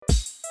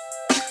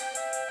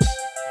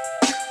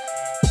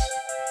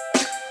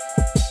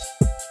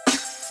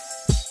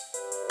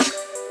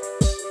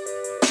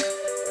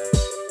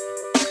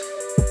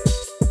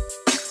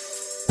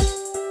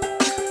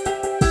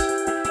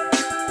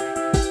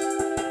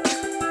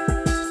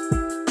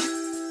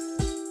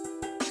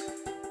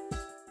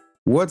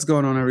What's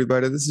going on,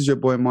 everybody? This is your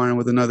boy Martin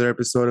with another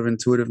episode of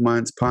Intuitive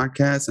Minds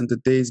podcast. And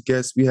today's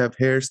guest, we have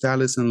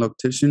hairstylist and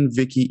loctician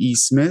Vicky E.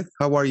 Smith.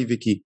 How are you,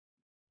 Vicky?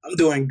 I'm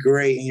doing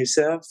great. And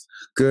yourself?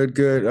 Good,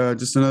 good.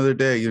 Just another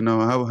day.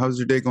 How's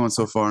your day going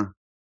so far?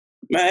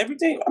 Man,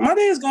 my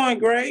day is going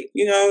great.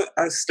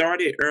 I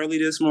started early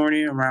this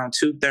morning around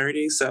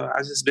 2:30, so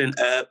I've just been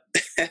up,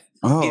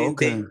 Oh, getting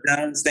okay. things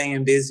done,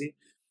 staying busy.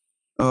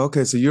 Oh,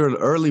 okay. So you're an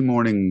early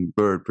morning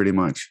bird, pretty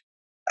much.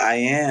 I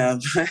am.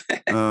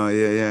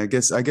 Yeah. I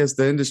guess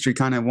the industry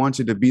kind of wants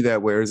you to be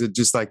that way. Or is it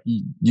just like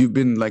you've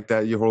been like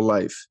that your whole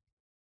life?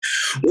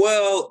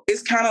 Well,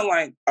 it's kind of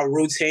like a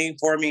routine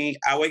for me.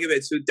 I wake up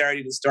at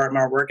 2:30 to start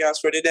my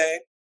workouts for the day,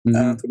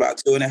 Mm-hmm. for about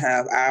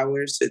 2.5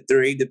 hours to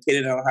 3,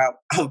 depending on how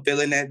I'm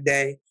feeling that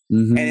day.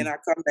 Mm-hmm. And then I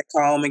come back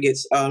home and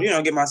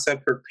get myself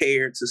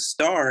prepared to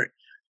start.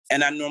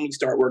 And I normally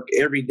start work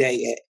every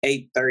day at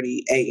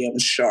 8:30 a.m.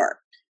 sharp.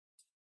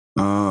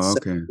 Oh, So,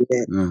 okay.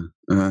 yeah.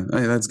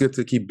 Hey, that's good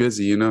to keep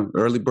busy,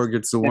 Early bird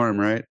gets the worm,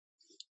 right?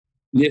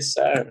 Yes,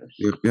 sir.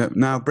 Yep.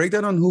 Now, break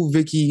down on who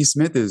Vicky E.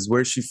 Smith is.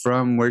 Where's she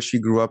from? Where she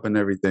grew up and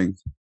everything.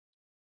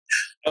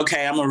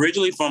 Okay, I'm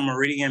originally from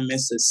Meridian,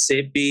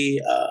 Mississippi.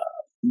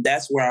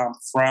 That's where I'm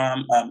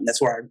from.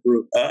 That's where I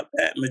grew up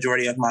at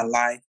majority of my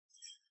life.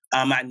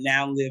 I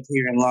now live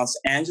here in Los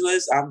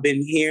Angeles. I've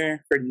been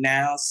here for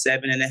now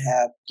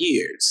 7.5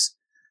 years.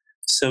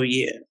 So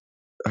yeah.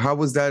 How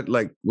was that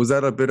like? Was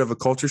that a bit of a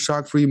culture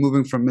shock for you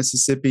moving from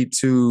Mississippi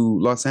to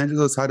Los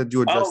Angeles? How did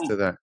you adjust to Oh,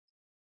 that?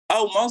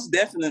 most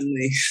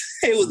definitely.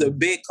 It was a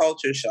big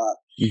culture shock.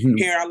 Mm-hmm.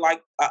 Here,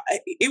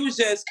 it was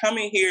just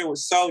coming here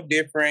was so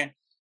different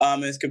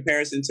as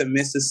comparison to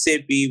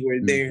Mississippi,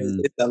 where Mm-hmm.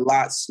 it's a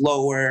lot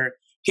slower.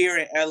 Here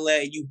in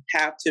LA, you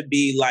have to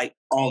be like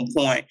on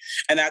point.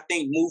 And I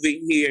think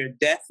moving here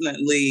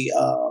definitely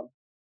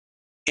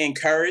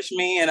encouraged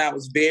me, and I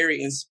was very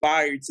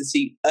inspired to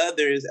see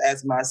others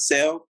as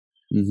myself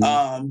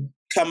Mm-hmm.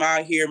 come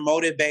out here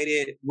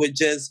motivated with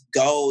just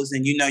goals,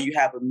 and you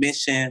have a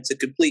mission to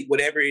complete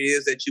whatever it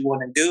is that you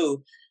want to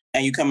do,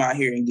 and you come out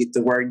here and get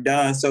the work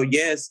done. So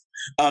yes,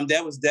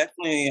 that was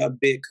definitely a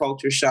big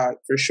culture shock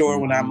for sure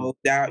when I Mm-hmm.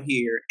 moved out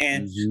here.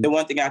 And Mm-hmm. the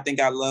one thing I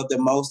think I love the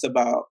most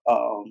about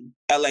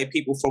LA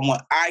people, from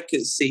what I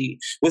could see,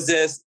 was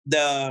just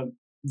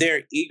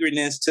their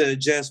eagerness to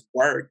just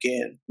work,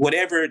 and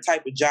whatever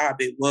type of job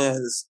it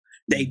was,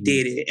 they Mm-hmm.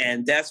 did it.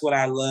 And that's what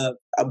I love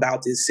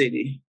about this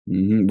city.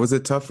 Mm-hmm. Was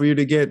it tough for you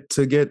to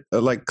get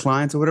like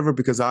clients or whatever?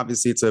 Because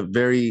obviously it's a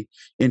very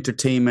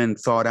entertainment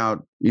thought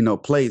out,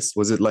 place.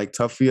 Was it like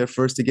tough for you at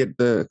first to get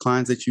the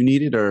clients that you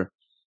needed, or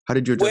how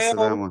did you adjust to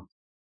that Well, one?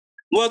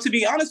 well, to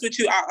be honest with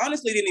you, I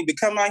honestly didn't even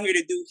come out here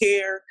to do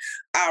hair.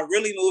 I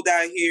really moved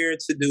out here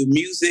to do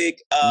music.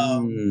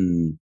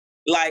 Mm.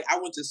 Like, I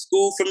went to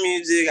school for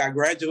music. I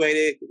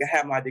graduated. I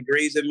have my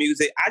degrees in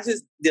music. I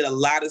just did a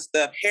lot of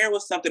stuff. Hair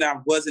was something I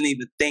wasn't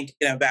even thinking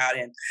about,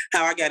 and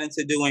how I got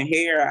into doing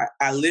hair.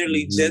 I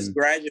literally Mm-hmm. just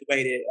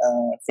graduated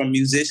from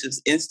Musicians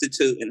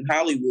Institute in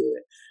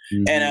Hollywood,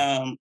 and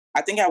Mm-hmm.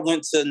 I think I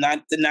went to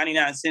the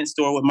 99-cent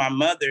store with my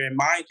mother. And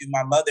mind you,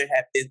 my mother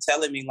had been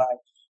telling me, like,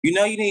 you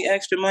need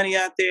extra money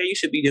out there. You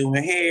should be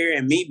doing hair.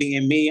 And me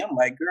being me, I'm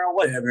like, girl,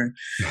 whatever.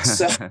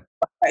 So I'm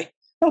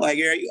like,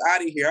 girl, you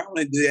out of here. I don't want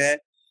to do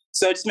that.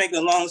 So just making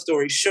a long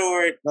story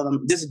short,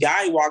 this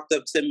guy walked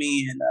up to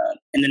me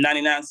in the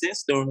 99-cent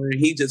store. And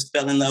he just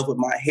fell in love with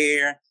my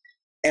hair.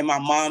 And my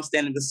mom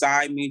standing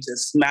beside me,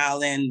 just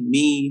smiling,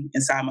 me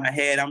inside my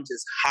head. I'm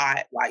just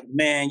hot. Like,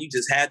 man, you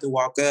just had to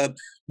walk up.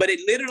 But it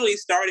literally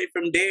started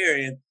from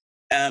there.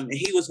 And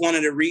he was one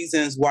of the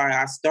reasons why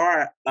I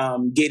start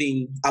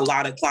getting a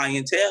lot of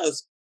clientele.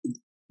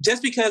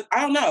 Just because,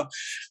 I don't know,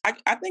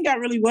 I think I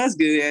really was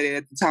good at it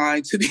at the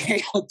time to be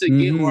able to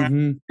get where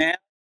Mm-hmm. I'm at.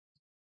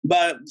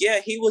 But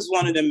yeah, he was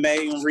one of the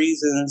main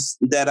reasons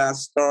that I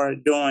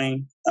started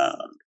doing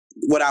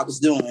what I was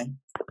doing.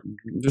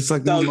 Just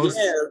like So most,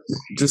 yeah.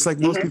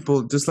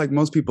 Mhm. just like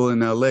most people in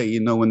LA,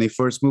 when they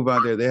first move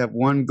out there, they have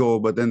one goal,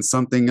 but then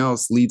something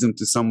else leads them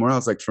to somewhere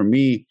else. Like for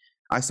me,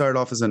 I started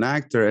off as an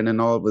actor, and then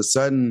all of a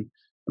sudden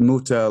I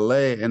moved to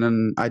LA, and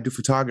then I do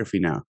photography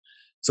now.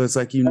 So it's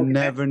like you Okay.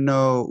 never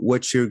know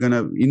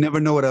you never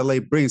know what LA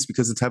brings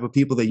because the type of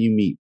people that you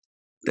meet.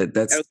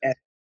 That's Okay.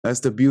 that's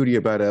the beauty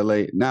about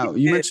LA. Now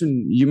Yeah.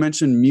 you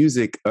mentioned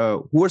music.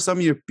 Who are some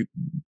of your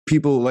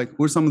people? Like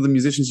who are some of the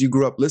musicians you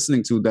grew up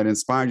listening to that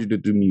inspired you to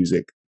do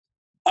music?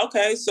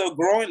 Okay, so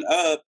growing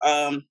up,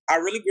 I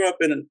really grew up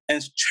in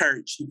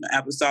church,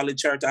 apostolic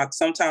church.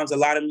 Sometimes a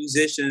lot of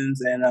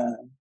musicians and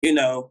you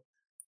know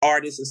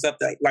artists and stuff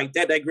like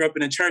that. They grew up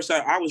in the church. So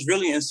I was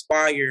really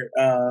inspired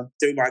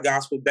through my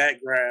gospel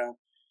background,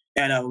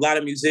 and a lot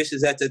of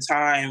musicians at the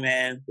time.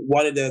 And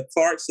one of the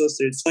Clark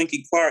sisters,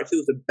 Twinkie Clark, she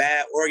was a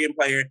bad organ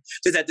player.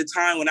 Just at the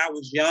time when I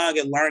was young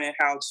and learning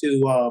how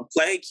to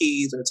play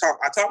keys or talk,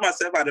 I taught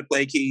myself how to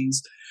play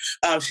keys.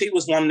 She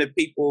was one of the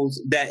people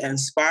that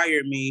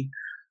inspired me.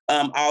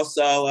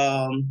 Also,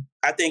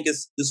 I think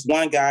it's this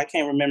one guy. I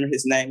can't remember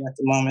his name at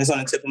the moment. It's on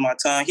the tip of my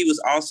tongue. He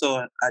was also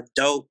a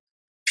dope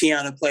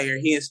piano player.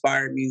 He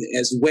inspired me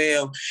as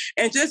well.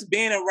 And just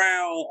being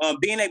around,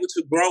 being able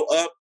to grow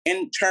up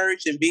in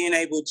church and being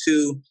able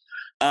to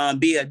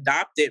be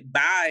adopted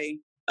by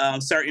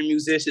certain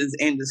musicians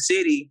in the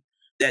city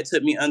that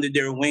took me under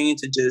their wing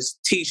to just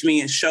teach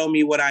me and show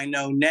me what I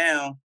know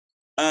now,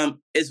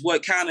 is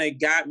what kind of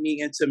got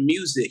me into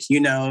music. You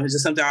know, it's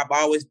just something I've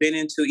always been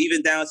into,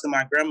 even down to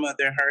my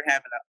grandmother, her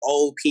having an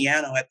old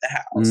piano at the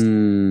house.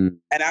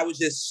 And I was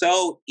just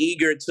so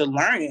eager to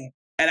learn it.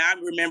 And I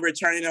remember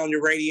turning on the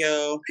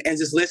radio and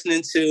just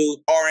listening to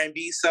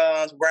R&B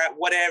songs, rap,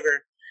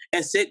 whatever,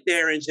 and sit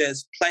there and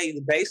just play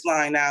the bass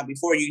line out.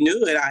 Before you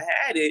knew it, I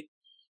had it.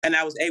 And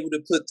I was able to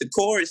put the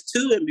chords to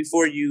it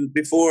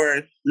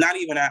before not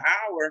even an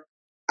hour,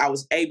 I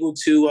was able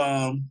to,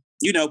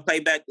 play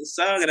back the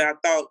song. And I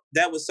thought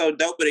that was so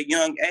dope at a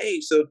young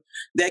age. So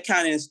that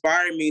kind of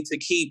inspired me to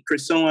keep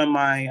pursuing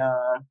my,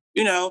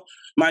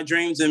 my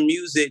dreams in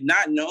music,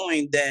 not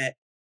knowing that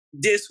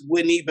this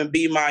wouldn't even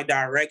be my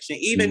direction.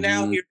 Even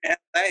now here in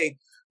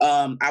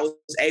LA, I was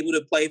able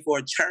to play for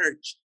a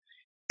church.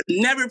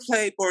 Never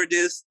played for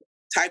this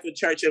type of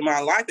church in my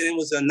life. And it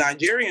was a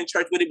Nigerian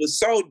church, but it was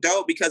so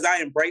dope because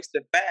I embraced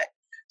the fact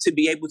to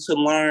be able to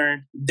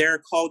learn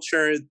their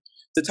culture,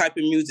 the type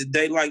of music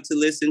they like to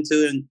listen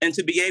to, and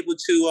to be able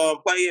to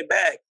play it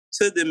back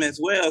to them as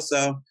well.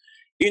 So,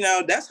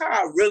 that's how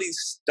I really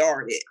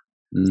started.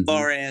 As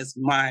far as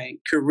my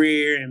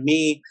career and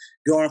me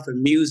going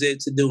from music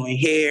to doing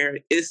hair,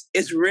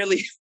 it's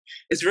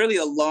really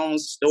a long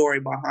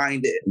story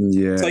behind it.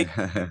 Yeah. So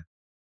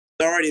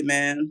started,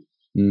 man.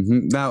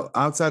 Now,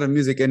 outside of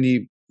music,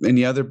 any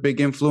other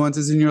big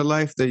influences in your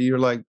life that you're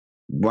like,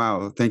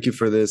 wow, thank you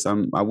for this. I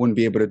wouldn't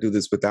be able to do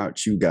this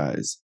without you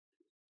guys.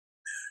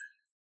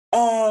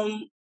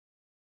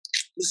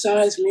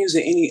 Besides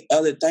music, any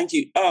other? Thank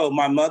you. Oh,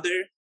 my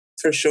mother,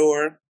 for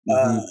sure.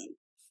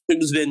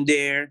 Who's been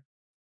there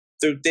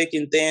through thick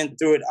and thin,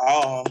 through it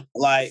all.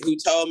 Like, who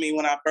told me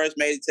when I first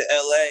made it to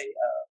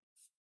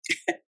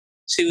LA,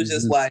 she was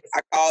just like,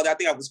 I called, I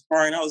think I was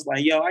crying. I was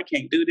like, yo, I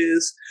can't do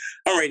this.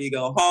 I'm ready to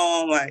go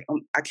home. Like,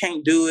 I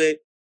can't do it.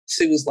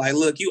 She was like,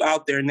 look, you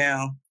out there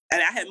now.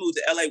 And I had moved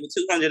to LA with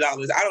 $200.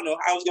 I don't know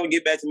how I was going to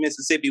get back to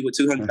Mississippi with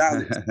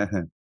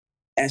 $200.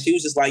 And she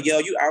was just like, yo,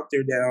 you out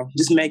there now.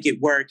 Just make it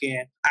work.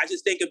 And I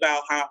just think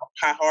about how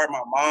hard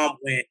my mom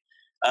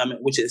went,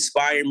 which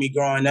inspired me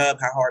growing up,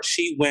 how hard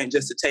she went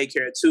just to take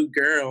care of two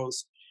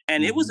girls.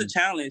 And it was a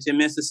challenge in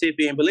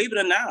Mississippi. And believe it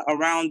or not,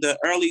 around the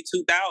early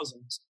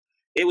 2000s,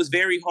 it was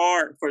very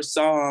hard for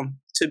some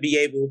to be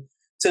able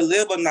to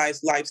live a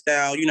nice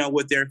lifestyle,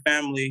 with their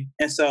family.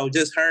 And so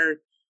just her,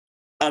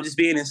 just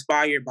being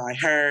inspired by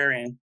her.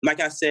 And like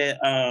I said,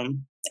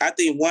 I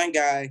think one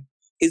guy,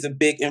 he's a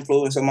big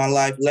influence on my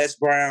life, Les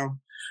Brown.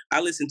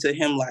 I listen to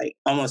him like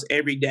almost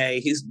every day.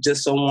 He's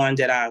just someone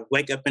that I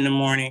wake up in the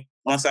morning.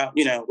 Once I,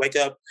 wake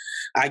up,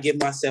 I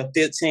give myself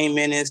 15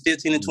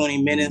 to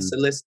 20 minutes to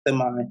listen to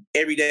my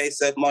everyday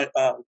stuff,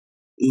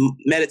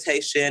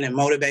 meditation and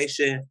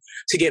motivation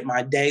to get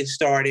my day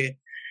started.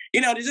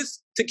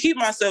 To keep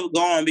myself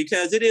going,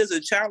 because it is a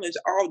challenge,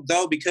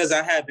 although because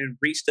I haven't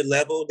reached the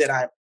level that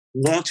I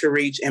want to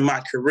reach in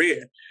my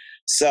career.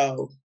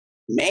 So,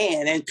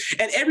 man, and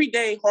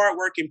everyday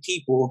hardworking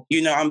people,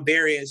 I'm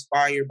very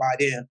inspired by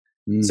them.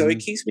 So it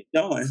keeps me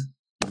going.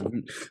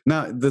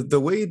 Now, the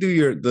way you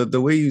do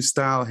the way you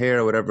style hair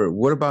or whatever,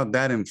 what about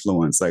that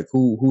influence? Like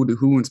who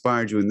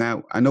inspired you in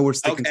that? I know we're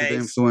sticking to the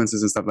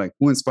influences and stuff, like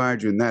who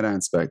inspired you in that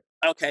aspect?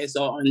 Okay,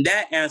 so on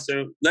that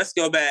answer, let's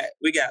go back.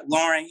 We got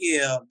Lauryn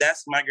Hill,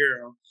 that's my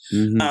girl.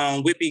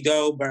 Whoopi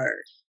Goldberg.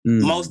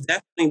 Most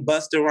definitely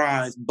Busta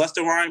Rhymes.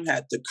 Busta Rhymes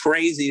had the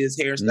craziest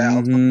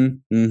hairstyle.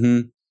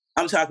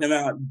 I'm talking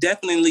about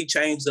definitely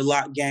changed the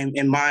lock game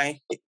in my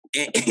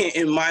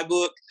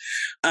book.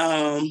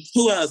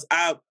 Who else?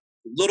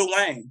 Lil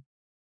Wayne.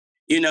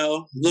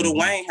 Lil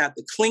Wayne had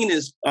the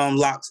cleanest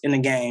locks in the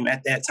game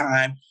at that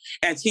time.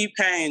 And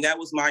T-Pain, that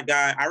was my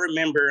guy. I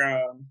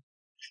remember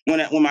when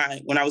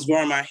I was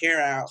growing my hair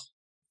out,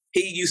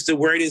 he used to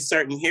wear this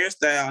certain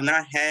hairstyle, and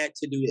I had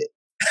to do it.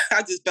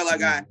 I just felt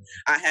like I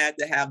had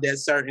to have that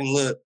certain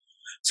look.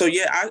 So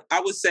yeah,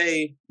 I would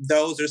say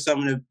those are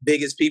some of the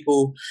biggest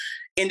people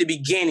in the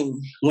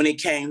beginning when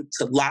it came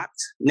to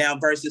locks. Now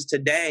versus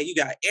today, you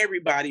got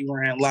everybody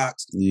wearing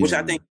locks, which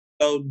I think is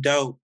so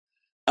dope.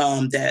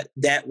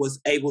 That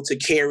was able to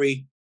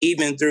carry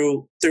even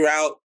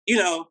throughout,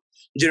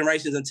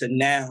 generations into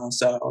now.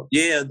 So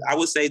yeah, I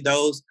would say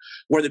those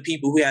were the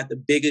people who had the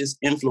biggest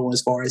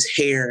influence as far as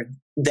hair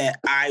that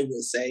I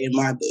would say in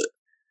my book.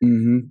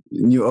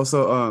 You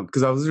also,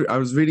 because I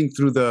was reading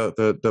through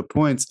the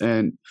points,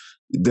 and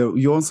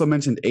you also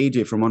mentioned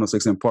AJ from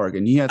 106 & Park,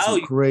 and he had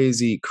some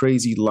crazy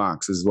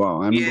locks as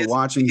well. I remember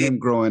watching him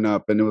growing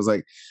up, and it was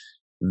like,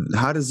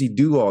 how does he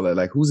do all that?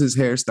 Like, who's his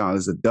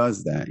hairstylist that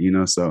does that?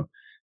 So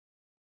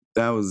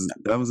that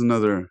was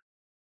another.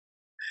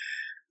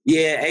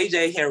 Yeah,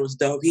 AJ hair was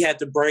dope. He had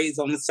the braids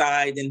on the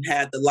side and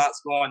had the locks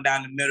going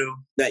down the middle.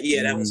 That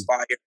was Mm,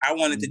 fire. I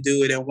wanted to mm,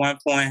 do it at one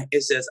point.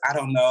 It's just I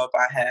don't know if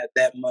I had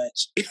that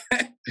much.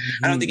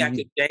 I don't think I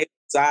could mhm, shave his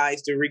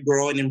sides to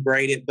regrow it and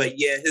braid it. But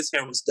yeah, his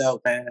hair was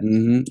dope, man.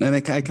 And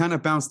it kind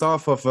of bounced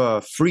off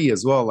of Free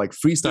as well. Like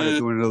Free started Mm,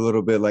 doing it a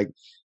little bit. Like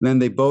then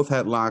they both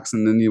had locks,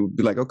 and then you would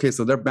be like, okay,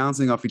 so they're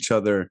bouncing off each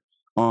other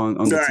on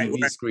the right,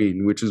 TV right.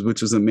 screen, which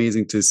is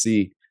amazing to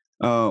see.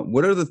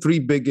 What are the three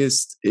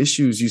biggest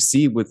issues you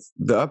see with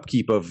the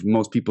upkeep of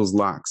most people's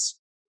locks?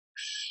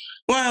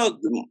 Well,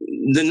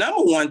 the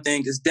number one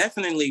thing is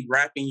definitely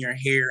wrapping your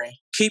hair and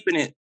keeping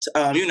it,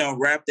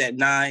 wrapped at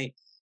night.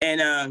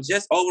 And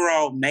just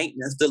overall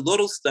maintenance, the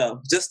little stuff,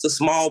 just the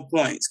small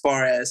points,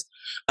 far as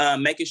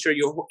making sure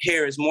your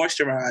hair is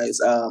moisturized.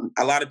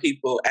 A lot of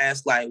people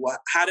ask, like, "Well,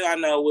 how do I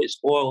know which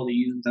oil to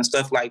use and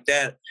stuff like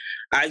that?"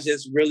 I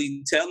just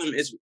really tell them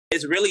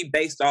it's really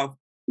based off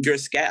your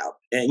scalp,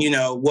 and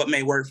what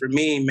may work for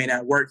me may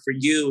not work for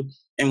you.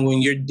 And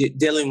when you're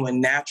dealing with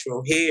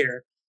natural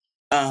hair,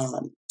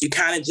 you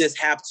kind of just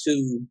have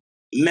to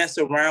mess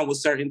around with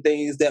certain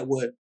things that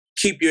would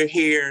keep your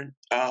hair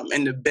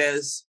in the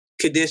best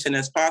condition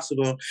as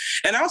possible,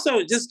 and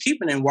also just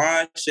keeping it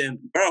washed and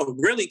bro,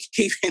 really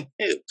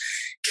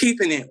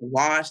keeping it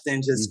washed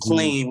and just Hmm.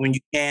 clean when you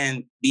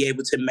can be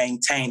able to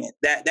maintain it.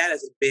 That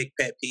is a big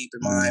pet peeve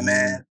of mine, Hmm.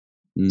 man.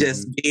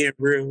 Just Hmm. being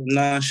real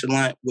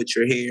nonchalant with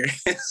your hair.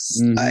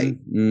 It's like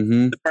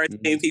Hmm. the first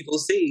Hmm. thing people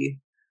see.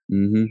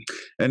 Hmm.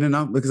 And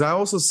then because I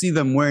also see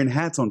them wearing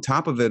hats on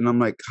top of it, and I'm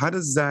like, how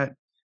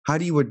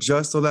do you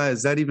adjust all that?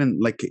 Is that even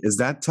like, is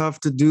that tough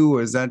to do,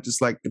 or is that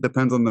just like it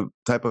depends on the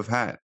type of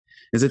hat?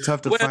 Is it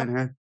tough to Well, find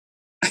hat?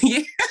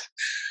 yeah.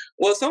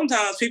 Well,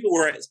 sometimes people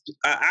wear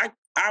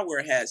I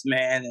wear hats,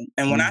 man,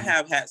 and when I Hmm.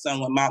 have hats on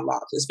with my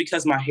locks, it's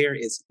because my hair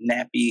is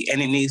nappy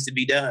and it needs to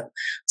be done.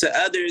 To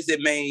others, it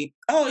may,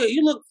 oh yeah,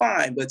 you look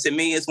fine, but to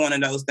me, it's one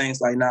of those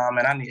things like, nah,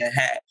 man, I need a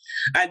hat.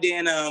 And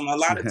then a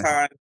lot of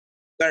times,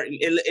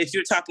 if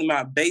you're talking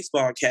about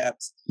baseball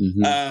caps,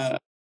 Hmm. uh,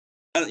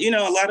 a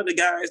lot of the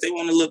guys they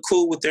want to look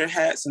cool with their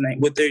hats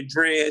and with their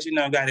dreads,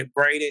 got it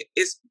braided.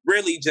 It's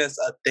really just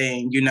a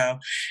thing.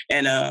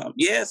 And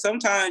yeah,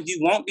 sometimes you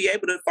won't be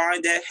able to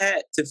find that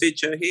hat to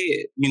fit your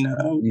head,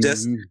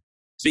 just Hmm.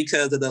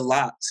 because of the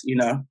locks.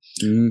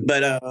 Hmm.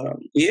 But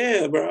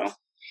yeah, bro.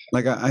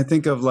 Like I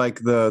think of like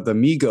the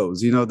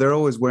Migos, they're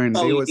always wearing, they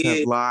Oh always have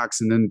yeah, locks,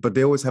 and then but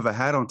they always have a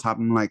hat on top.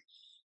 I'm like,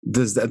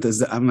 does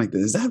that, I'm like,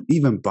 does that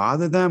even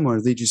bother them, or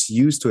are they just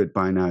used to it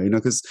by now?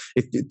 Because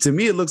to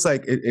me it looks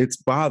like it's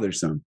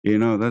bothersome.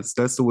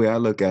 That's the way I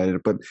look at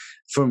it. But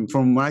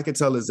from what I can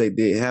tell is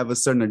they have a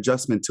certain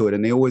adjustment to it,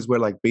 and they always wear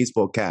like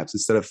baseball caps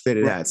instead of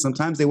fitted right. hats.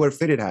 Sometimes they wear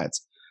fitted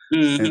hats,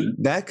 and Hmm.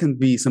 that can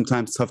be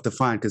sometimes tough to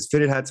find because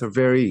fitted hats are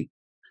very,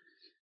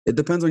 it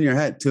depends on your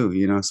head too,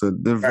 so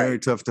they're very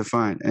Right. tough to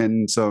find.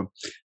 And so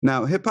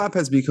now hip hop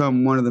has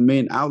become one of the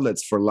main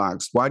outlets for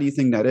locks. Why do you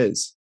think that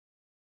is?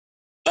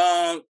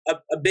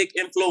 A big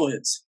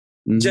influence.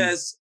 Mm-hmm.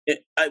 Just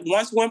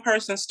once one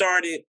person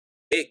started,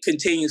 it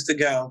continues to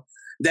go.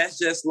 That's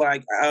just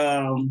like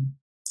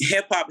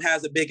hip hop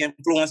has a big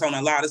influence on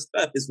a lot of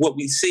stuff. It's what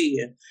we see,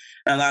 and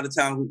a lot of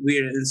times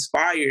we're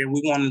inspired and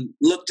we want to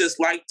look just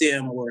like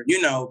them, or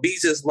be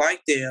just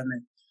like them,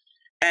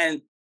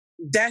 and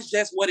that's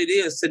just what it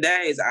is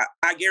today.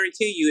 I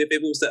guarantee you, if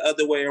it was the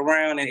other way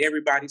around and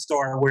everybody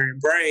started wearing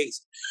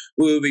braids,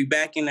 we would be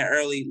back in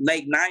the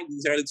late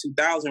 '90s, early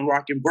 2000s,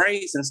 rocking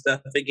braids and stuff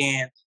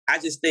again. I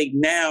just think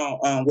now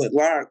with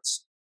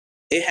locks,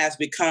 it has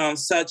become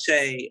such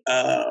a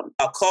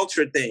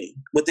culture thing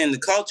within the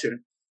culture,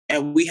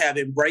 and we have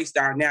embraced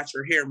our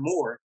natural hair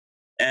more.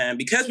 And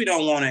because we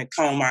don't want to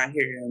comb our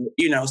hair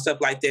and stuff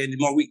like that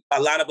anymore,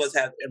 a lot of us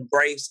have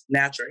embraced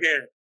natural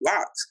hair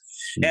locks.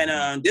 And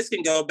Mm-hmm. this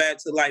can go back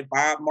to like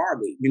Bob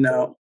Marley. A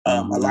lot of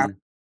Mm-hmm.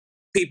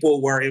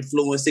 people were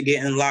influenced to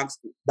get in locks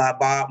by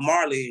Bob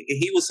Marley, and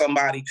he was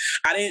somebody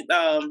I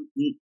didn't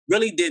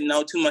really didn't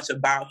know too much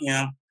about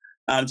him.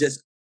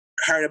 Just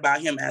heard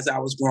about him as I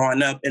was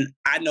growing up, and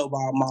I know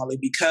Bob Marley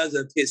because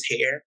of his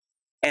hair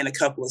and a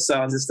couple of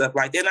songs and stuff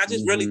like that. And I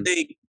just really Mm-hmm.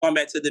 think going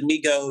back to the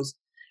Migos,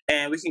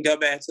 and we can go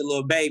back to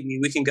Lil Baby.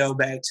 We can go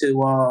back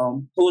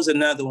to who's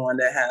another one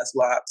that has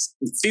locks?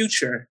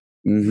 Future,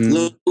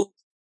 Lil, Mm-hmm.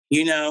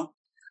 you know,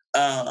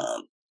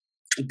 um,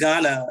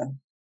 Ghana.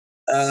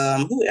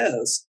 Who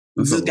else?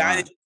 That's a The guy.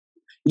 lot.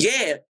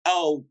 Yeah.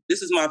 Oh,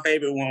 this is my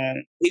favorite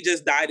one. He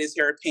just dyed his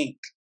hair pink.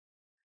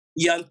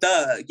 Young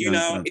Thug. Young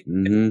Thug.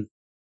 Mm-hmm.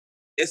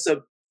 It's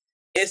a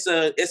it's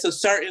a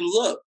certain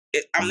look.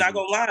 I'm not Mm-hmm.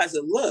 gonna lie, it's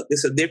a look.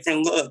 It's a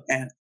different look,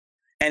 and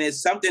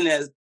it's something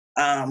that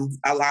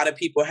a lot of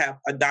people have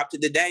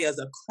adopted today as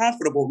a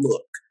comfortable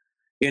look.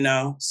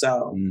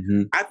 So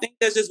Mm-hmm. I think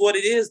that's just what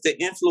it is. The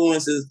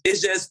influences.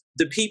 It's just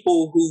the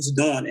people who's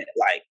doing it.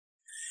 Like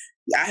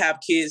I have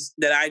kids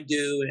that I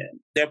do, and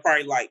they're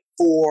probably like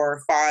 4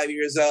 or 5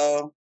 years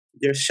old.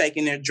 They're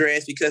shaking their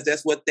dress because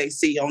that's what they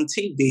see on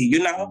TV.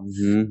 So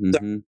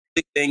Mm-hmm.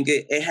 I think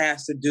it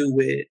has to do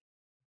with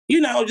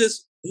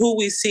just who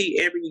we see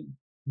every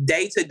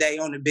day to day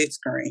on the big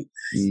screen.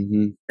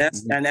 Mm-hmm.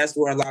 And that's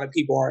where a lot of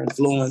people are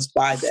influenced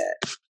by that.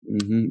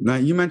 Mm-hmm. Now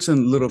you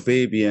mentioned Little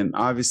Baby, and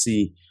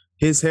obviously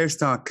his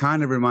hairstyle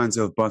kind of reminds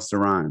you of Busta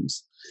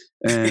Rhymes.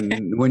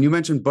 And when you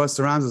mentioned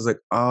Busta Rhymes, I was like,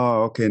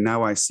 oh, okay,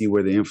 now I see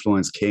where the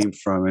influence came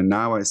from, and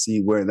now I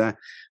see where that.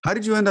 How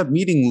did you end up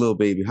meeting Lil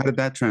Baby? How did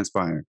that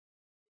transpire?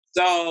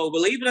 So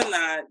believe it or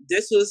not,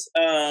 this was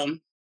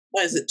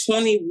what is it,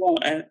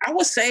 21? I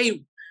would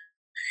say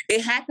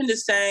it happened the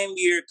same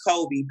year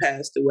Kobe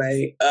passed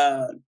away.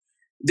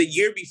 The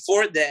year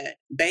before that,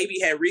 Baby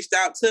had reached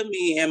out to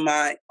me on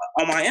my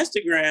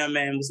Instagram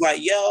and was like,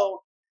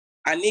 "Yo,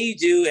 I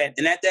need you."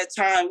 And at that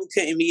time, we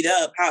couldn't meet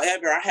up.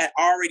 However, I had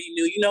already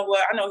knew, you know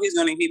what? I know he's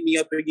going to hit me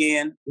up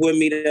again. We'll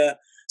meet up.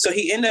 So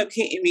he ended up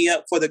hitting me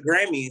up for the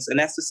Grammys, and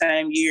that's the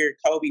same year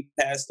Kobe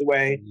passed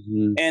away.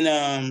 Mm-hmm.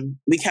 And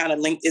we kind of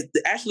linked. It's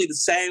actually the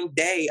same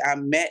day I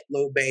met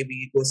Lil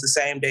Baby. It was the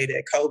same day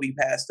that Kobe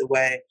passed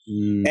away.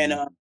 Mm. And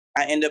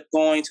I ended up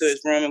going to his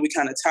room, and we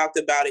kind of talked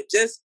about it.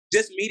 Just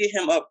meeting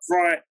him up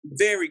front.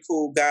 Very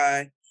cool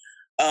guy.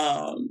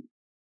 And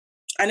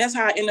that's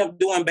how I ended up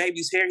doing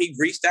Baby's hair. He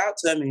reached out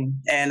to me,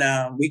 and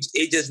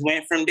it just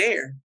went from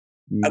there.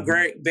 Mm-hmm.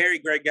 A very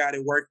great guy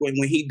to work with.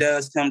 When he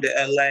does come to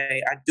LA,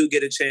 I do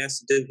get a chance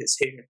to do his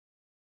hair.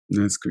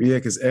 That's great. Yeah,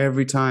 because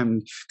every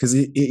time, because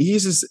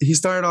he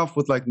started off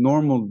with like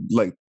normal,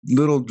 like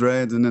little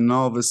dreads, and then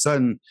all of a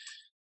sudden,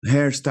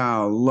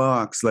 hairstyle,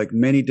 locks, like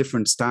many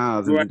different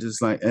styles, and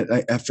just like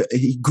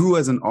he grew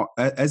as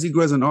he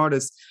grew as an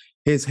artist,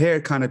 his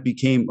hair kind of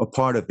became a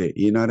part of it.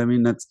 You know what I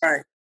mean? That's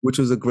right. Which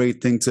was a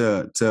great thing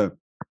to.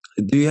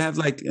 Do you have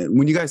like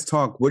when you guys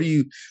talk? What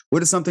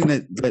is something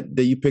that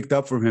you picked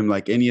up from him?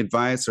 Like any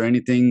advice or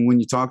anything when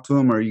you talk to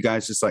him, or you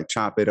guys just like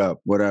chop it up,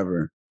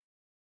 whatever?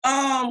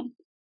 Well,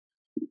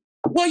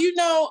 you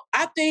know,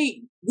 I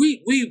think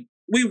we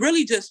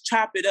really just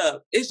chop it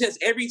up. It's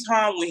just every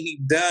time when he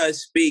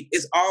does speak,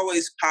 it's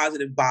always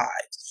positive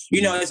vibes.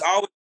 You know, it's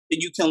always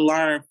that you can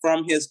learn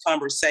from his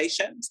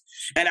conversations,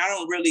 and I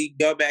don't really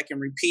go back and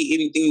repeat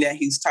anything that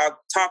he's talk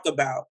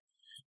about.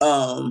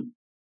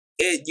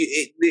 It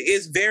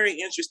is very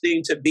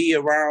interesting to be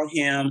around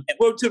him,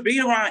 or to be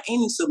around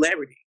any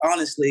celebrity,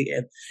 honestly.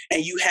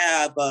 And you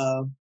have,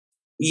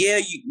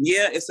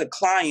 it's a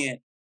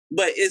client,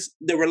 but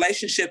the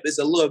relationship is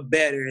a little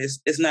better.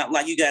 It's not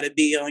like you got to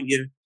be on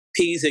your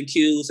P's and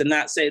Q's and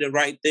not say the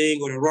right thing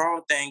or the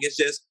wrong thing.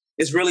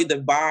 It's really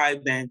the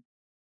vibe and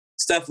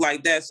stuff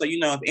like that. So, you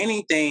know, if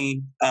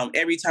anything,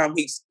 every time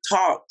he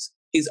talks,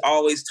 he's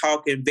always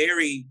talking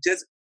very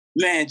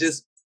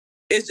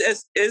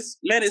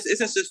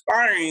it's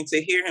inspiring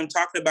to hear him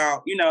talk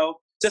about, you know,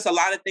 just a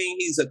lot of things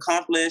he's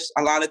accomplished,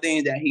 a lot of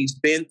things that he's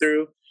been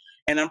through.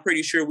 And I'm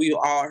pretty sure we've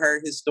all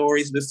heard his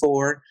stories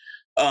before.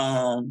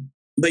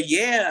 But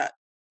yeah,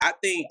 I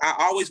think I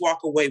always walk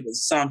away with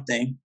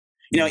something,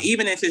 you know,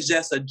 even if it's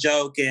just a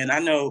joke. And I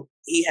know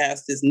he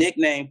has this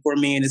nickname for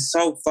me, and it's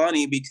so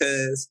funny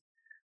because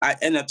I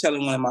end up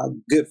telling one of my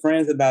good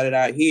friends about it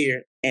out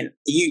here. And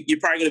you're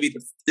probably going to be,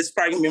 this is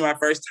probably going to be my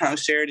first time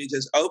sharing it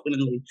just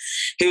openly.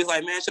 He was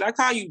like, "Man, should I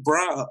call you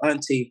bruh or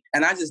auntie?"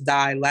 And I just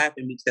died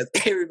laughing because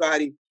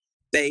everybody,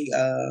 they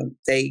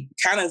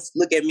kind of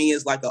look at me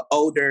as like an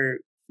older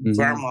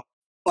grandma,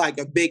 like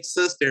a big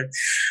sister.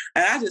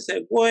 And I just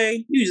said,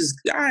 "Boy,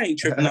 I ain't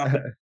tripping off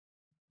it."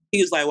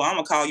 He was like, "Well, I'm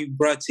going to call you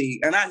bruh T."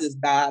 And I just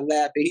died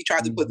laughing. He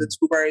tried to put the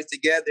two words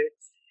together.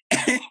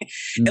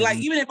 And like,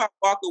 even if I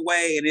walk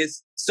away and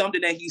it's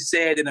something that he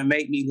said that'll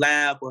make me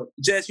laugh, or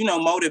just, you know,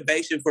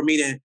 motivation for me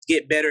to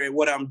get better at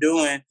what I'm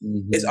doing,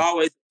 it's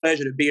always a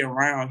pleasure to be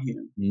around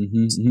him.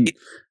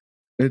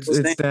 It's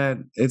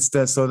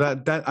that. So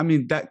that I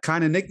mean, that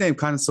kind of nickname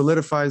kind of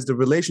solidifies the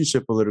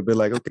relationship a little bit.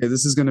 Like, okay,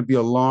 this is going to be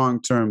a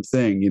long-term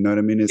thing. You know what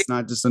I mean? It's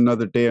not just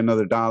another day,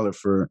 another dollar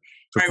for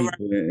people. Right.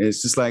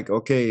 It's just like,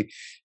 okay,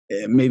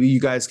 maybe you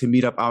guys can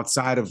meet up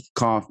outside of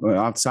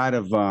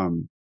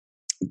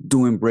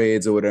doing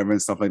braids or whatever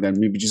and stuff like that.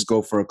 Maybe just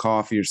go for a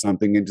coffee or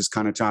something and just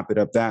kind of chop it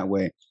up that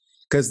way.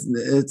 Because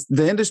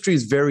the industry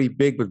is very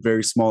big but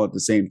very small at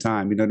the same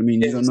time. You know what I mean?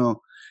 Yes.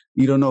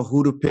 You don't know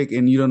who to pick,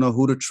 and you don't know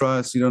who to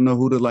trust. You don't know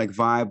who to like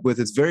vibe with.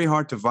 It's very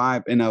hard to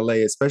vibe in LA,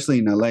 especially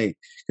in LA,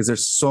 because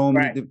there's so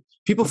many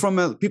people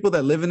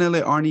that live in LA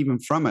aren't even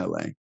from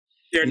LA.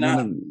 They're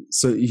not.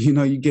 So, you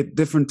know, you get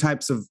different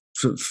types of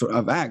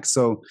acts.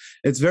 So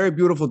it's very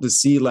beautiful to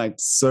see like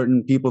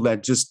certain people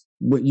that just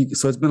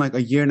so it's been like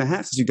a year and a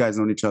half since you guys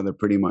known each other,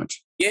 pretty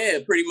much. Yeah,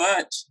 pretty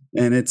much.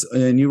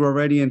 And you're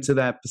already into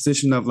that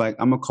position of like,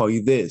 I'm gonna call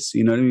you this,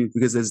 you know what I mean?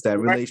 Because it's that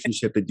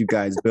relationship that you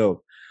guys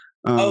built.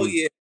 Oh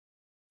yeah.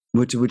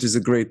 Which is a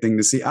great thing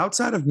to see.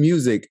 Outside of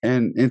music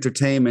and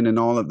entertainment and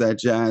all of that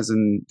jazz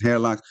and hair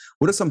locks,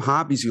 what are some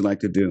hobbies you like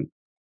to do?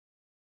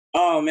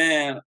 Oh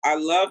man, I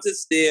love to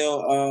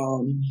still.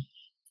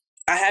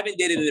 I haven't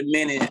did it in a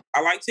minute.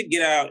 I like to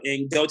get out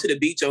and go to the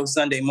beach on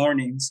Sunday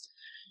mornings,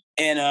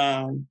 and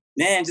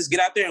man, just get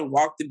out there and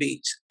walk the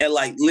beach. And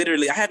like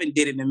literally, I haven't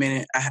did it in a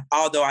minute.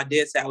 Although I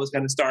did say I was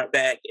going to start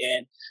back,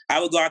 and I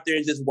would go out there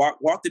and just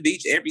walk the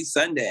beach every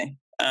Sunday.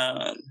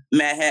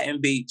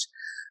 Manhattan Beach.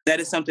 That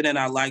is something that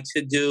I like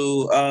to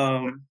do.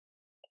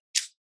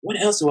 What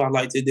else do I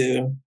like to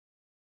do?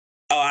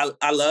 Oh,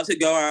 I love to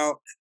go out.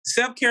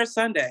 Self care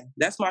Sunday.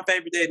 That's my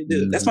favorite day to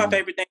do. That's my Mm,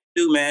 favorite thing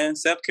to do, man.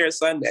 Self care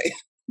Sunday.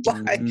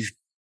 Like mhm,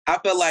 I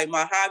feel like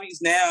my hobbies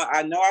now.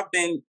 I know I've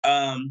been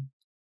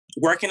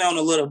working on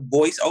a little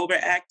voiceover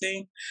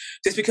acting,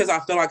 just because I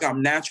feel like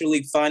I'm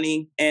naturally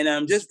funny, and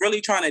I'm just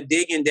really trying to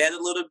dig in that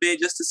a little bit,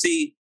 just to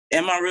see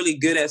am I really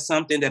good at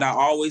something that I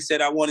always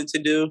said I wanted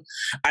to do.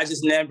 I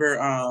just never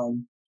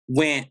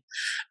went.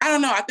 I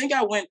don't know. I think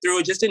I went through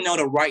it, just didn't know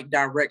the right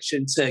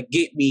direction to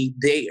get me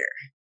there.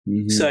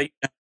 So mhm,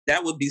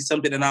 that would be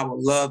something that I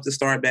would love to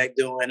start back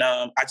doing.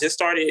 I just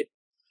started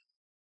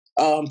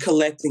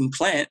collecting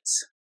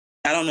plants.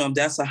 I don't know if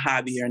that's a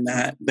hobby or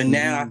not, but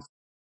now mhm,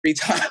 free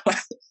time.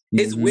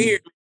 It's mhm,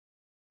 weird.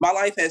 My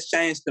life has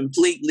changed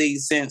completely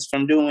since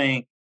from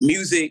doing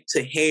music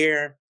to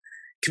hair,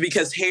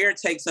 because hair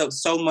takes up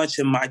so much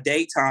of my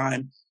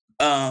daytime.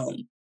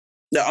 Um,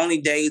 the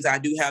only days I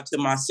do have to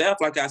myself,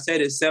 like I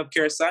said, is self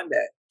care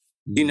Sunday.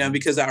 mhm,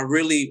 Because I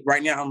really,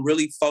 right now, I'm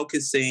really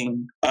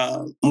focusing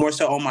more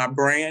so on my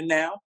brand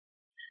now.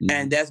 mhm,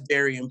 And that's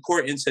very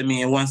important to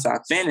me. And once I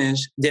finish,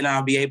 then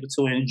I'll be able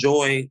to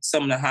enjoy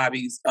some of the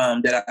hobbies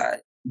that I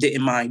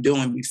didn't mind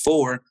doing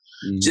before,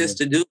 just mhm.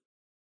 to do.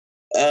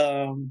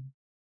 Um,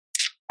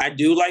 I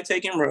do like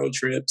taking road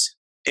trips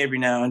every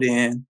now and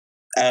then,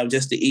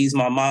 just to ease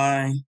my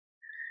mind.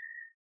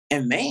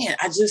 And man,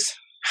 I just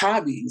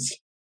hobbies.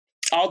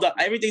 All the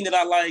everything that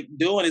I like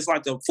doing is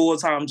like a full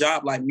time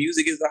job. Like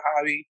music is a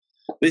hobby.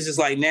 It's just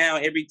like now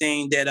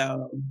everything that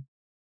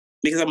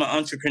because I'm an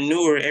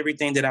entrepreneur,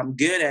 everything that I'm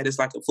good at is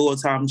like a full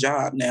time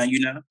job now.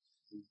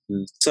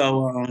 Mhm.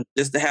 So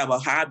just to have a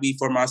hobby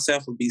for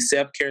myself would be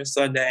self care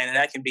Sunday, and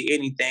that can be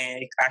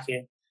anything. I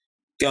can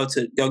go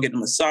get a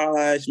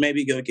massage,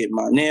 maybe go get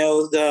my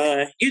nails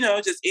done.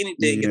 Just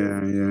anything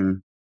Yeah, yeah.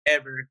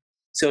 ever.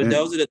 So And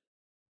those are the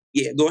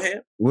yeah. Go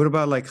ahead. what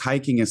about like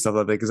hiking and stuff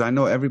like that? Because I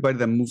know everybody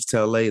that moves to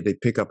LA, they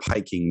pick up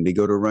hiking. They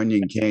go to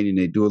Runyon Canyon,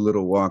 they do a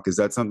little walk. Is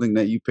that something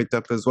that you picked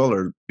up as well,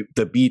 or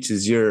the beach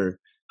is your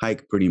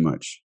hike pretty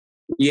much?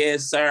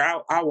 Yes,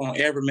 sir. I won't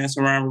ever mess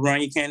around with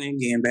Run You Canyon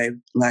again, baby.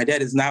 Like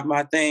that is not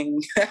my thing.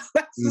 Just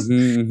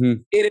Mm-hmm, mm-hmm.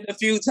 did it a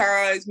few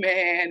times,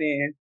 man,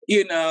 and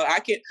I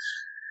can.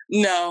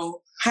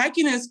 No,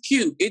 hiking is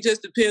cute. It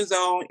just depends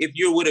on if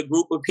you're with a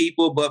group of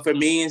people. But for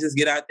me, it's just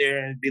get out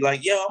there and be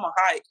like, "Yo, I'm a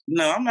hike."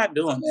 No, I'm not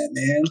doing that,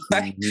 man.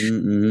 Like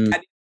Mm-hmm, mm-hmm. I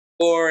did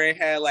or it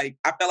had like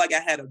I felt like I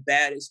had a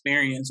bad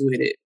experience with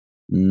it.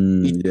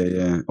 Mm, yeah,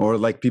 yeah. Or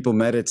like people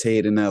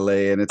meditate in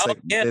LA, and it's Oh like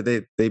yeah,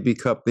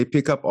 they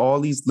pick up all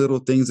these little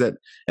things that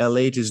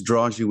LA just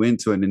draws you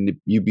into, and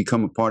then you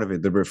become a part of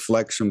it, the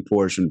reflection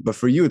portion. But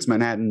for you, it's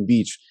Manhattan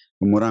Beach,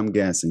 from what I'm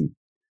guessing.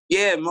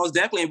 yeah, most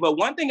definitely. But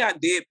one thing I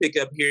did pick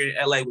up here in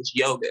LA was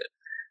yoga.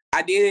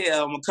 I did it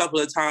a couple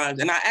of times,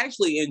 and I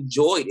actually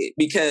enjoyed it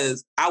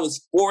because I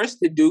was forced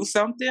to do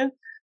something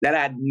that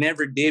I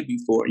never did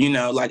before.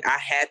 Like I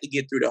had to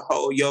get through the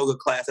whole yoga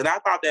class, and I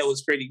thought that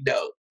was pretty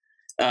dope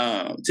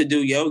to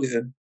do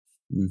yoga.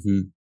 Hmm.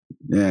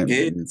 Yeah,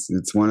 Yeah,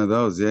 it's one of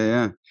those. Yeah,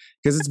 yeah.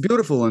 Because it's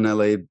beautiful in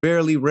LA. It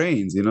barely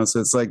rains, so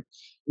it's like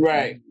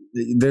right.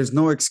 there's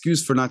no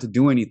excuse for not to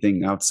do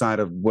anything outside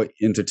of what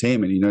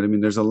entertainment. You know what I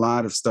mean? There's a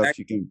lot of stuff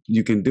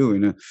you can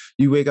do.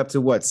 You wake up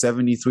to what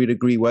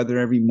 73-degree weather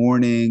every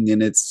morning,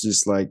 and it's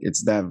just like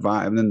it's that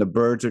vibe. And then the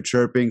birds are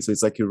chirping, so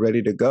it's like you're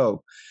ready to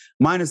go.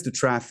 Minus the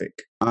traffic.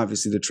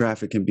 Obviously, the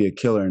traffic can be a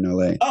killer in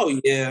LA. Oh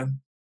yeah,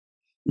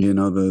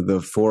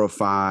 The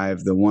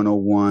 405, the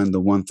 101, the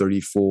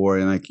 134,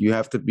 and like you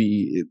have to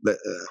be.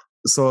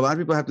 So a lot of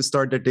people have to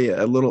start their day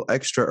a little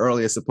extra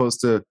early, as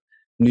opposed to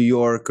New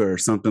York or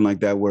something like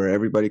that, where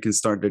everybody can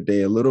start their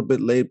day a little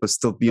bit late but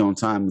still be on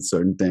time with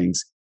certain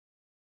things.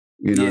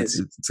 It's yes.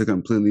 it's a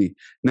completely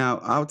now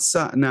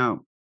outside.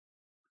 Now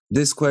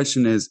this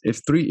question is: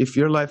 if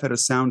your life had a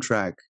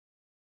soundtrack,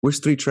 which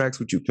three tracks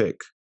would you pick?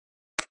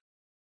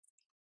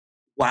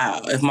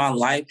 Wow, if my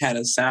life had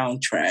a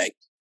soundtrack,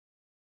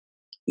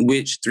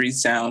 which three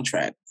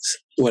soundtracks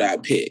would I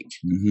pick?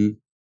 Hmm.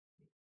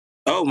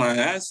 Oh my,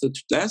 that's a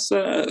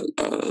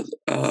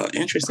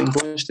interesting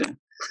question.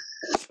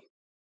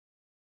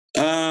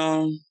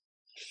 Um,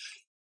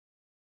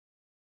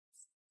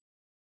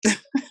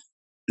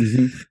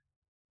 Hmm.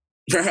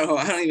 bro,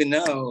 I don't even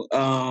know.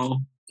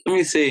 Let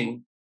me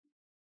see.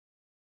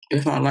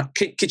 If my life,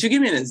 could you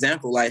give me an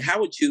example? Like, how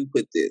would you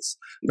put this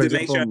For to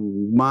make example, sure?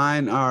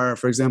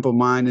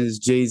 mine is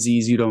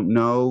Jay-Z's "You Don't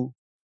Know."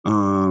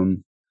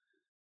 Um,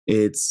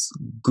 it's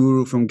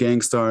Guru from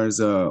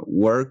Gangstar's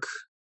 "Work."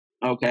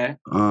 Okay,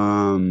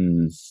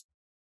 Um,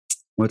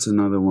 what's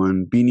another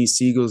one? Beanie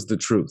Siegel's "The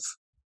Truth."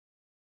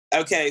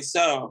 okay.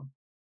 So,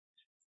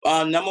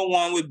 number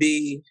one would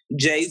be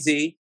Jay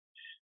Z.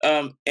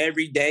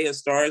 Every day a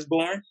star is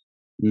born.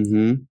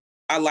 Mm-hmm.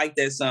 I like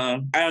that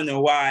song. I don't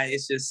know why.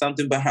 It's just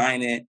something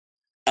behind it.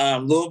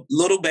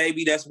 Little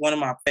baby. That's one of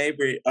my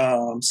favorite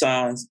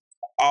songs.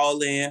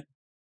 All in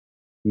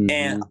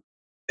and Mm-hmm.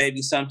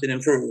 baby something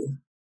improved.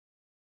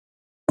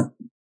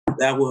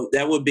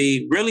 that would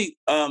be really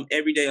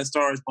Every Day a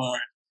Star Is Born,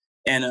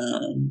 and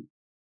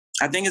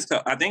I think it's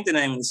called, I think the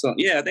name of the song.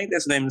 Yeah, I think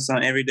that's the name of the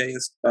song. Every Day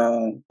is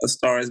a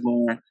Star Is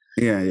Born.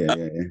 Yeah, Uh, yeah,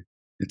 yeah.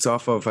 It's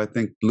off of, I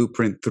think,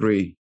 Blueprint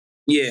 3.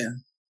 yeah,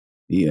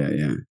 Yeah,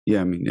 yeah.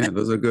 Yeah, I mean, yeah,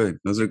 those are good.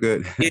 Those are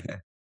good. yeah,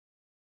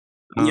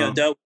 yeah, um,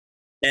 dope.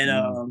 And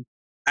mm,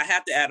 I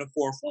have to add a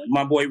fourth one.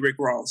 My boy Rick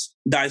Ross,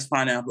 Diced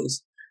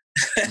Pineapples.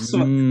 That's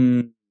my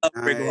mm,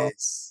 Rick Ross.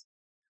 nice.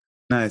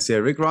 Nice. Yeah,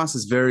 Rick Ross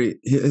is very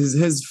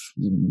his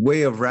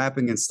way of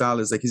rapping and style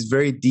is like he's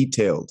very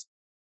detailed.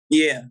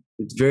 Yeah,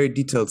 It's very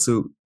detailed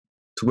to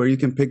where you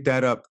can pick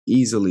that up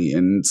easily.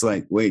 And it's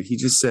like, wait, he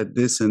just said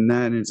this and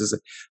that, and it's just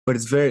like, but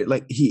it's very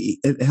like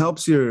it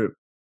helps your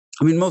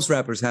I mean, most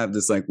rappers have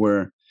this like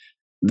where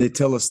they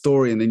tell a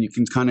story and then you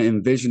can kind of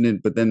envision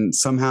it, but then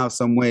somehow,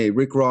 some way,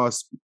 Rick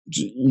Ross,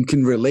 you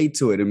can relate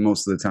to it in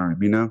most of the time,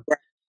 you know? right.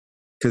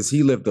 Because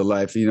he lived a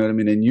life, you know what I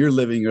mean? And you're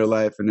living your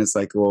life, and it's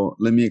like, well,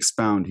 let me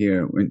expound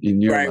here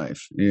in your Right.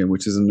 life, yeah,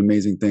 which is an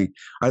amazing thing.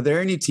 Are there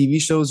any TV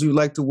shows you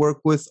like to work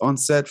with on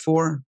set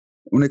for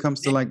when it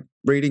comes to like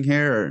braiding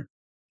hair?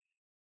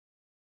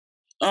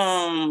 Or?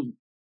 Um,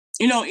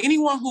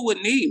 anyone who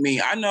would need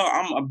me. I know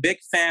I'm a big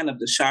fan of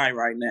The Shy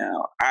right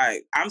now.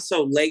 I'm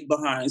so late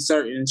behind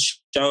certain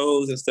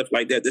shows and stuff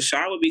like that. The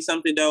Shy would be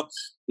something though.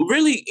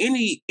 Really,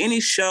 any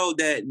show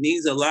that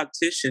needs a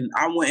loctician,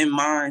 I wouldn't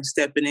mind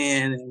stepping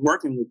in and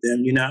working with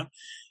them.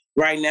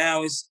 Right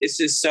now it's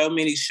just so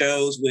many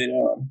shows with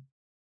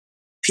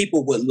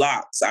people with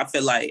locks. I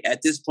feel like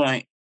at this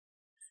point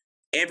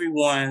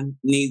everyone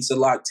needs a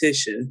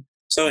loctician.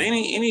 So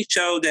any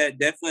show that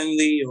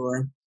definitely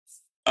or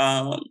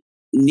um,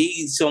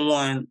 need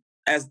someone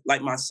as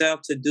like myself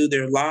to do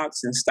their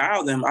locks and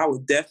style them, I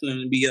would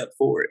definitely be up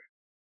for it.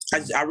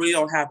 I really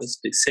don't have a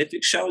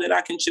specific show that I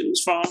can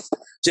choose from.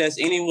 Just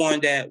anyone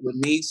that would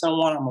need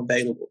someone, I'm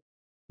available.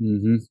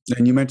 Hmm.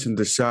 And you mentioned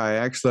The Shy. I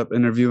actually up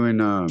interviewing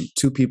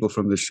two people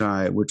from The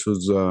Shy, which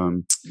was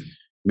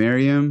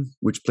Miriam,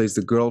 which plays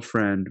the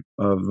girlfriend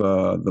of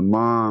the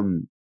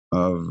mom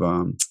of.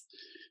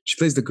 She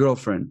plays the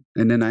girlfriend,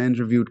 and then I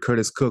interviewed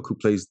Curtis Cook, who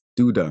plays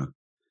Duda.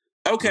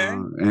 Okay.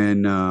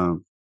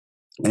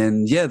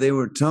 And yeah, they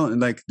were telling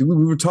like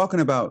we were talking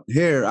about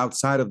hair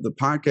outside of the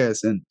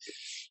podcast, and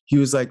he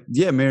was like,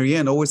 yeah,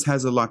 Marianne always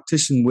has a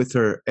loctician with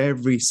her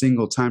every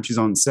single time she's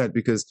on set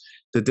because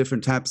the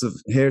different types of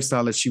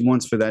hairstyle that she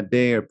wants for that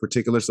day are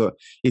particular. So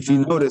if you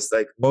notice,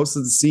 like most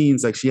of the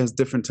scenes, like she has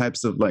different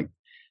types of like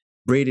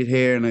braided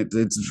hair, and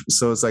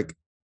it's like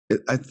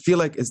I feel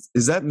like is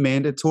that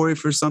mandatory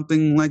for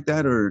something like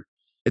that, or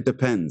it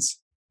depends?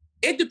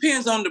 It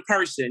depends on the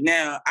person.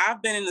 Now,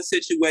 I've been in a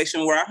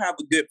situation where I have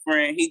a good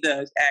friend. He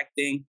does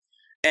acting,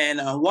 and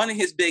one of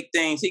his big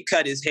things, he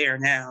cut his hair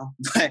now.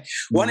 But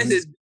one of Hmm.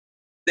 his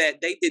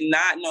that they did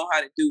not know how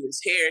to do his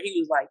hair. He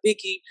was like,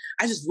 Vicky,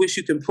 I just wish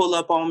you can pull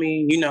up on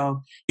me. You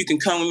can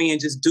come with me and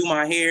just do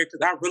my hair because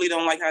I really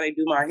don't like how they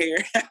do my hair.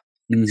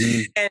 Hmm.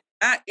 And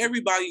not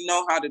everybody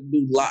know how to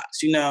do locks.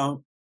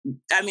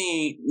 I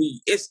mean,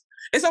 it's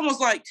almost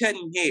like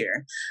cutting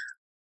hair.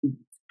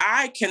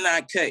 I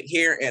cannot cut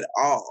hair at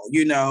all.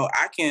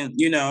 I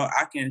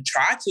can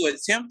try to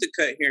attempt to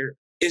cut hair.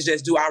 It's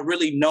just, do I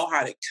really know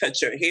how to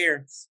cut your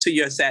hair to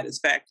your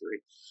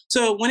satisfactory?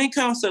 So when it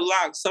comes to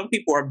locks, some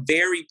people are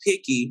very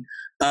picky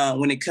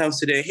when it comes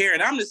to their hair,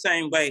 and I'm the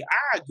same way.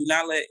 I do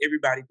not let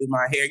everybody do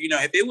my hair.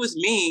 If it was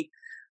me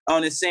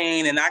on the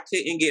scene and I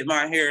couldn't get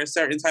my hair a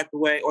certain type of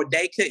way, or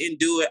they couldn't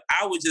do it,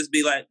 I would just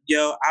be like,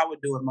 yo, I would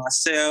do it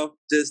myself.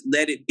 Just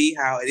let it be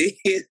how it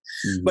is.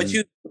 But Hmm.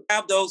 you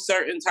have those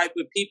certain type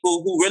of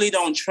people who really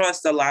don't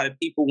trust a lot of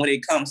people when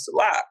it comes to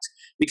locks,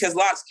 because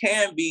locks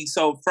can be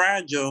so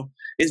fragile.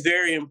 It's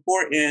very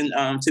important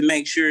to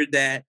make sure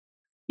that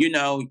you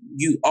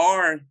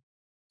are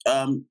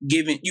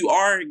giving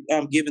your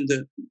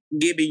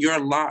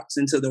locks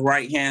into the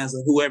right hands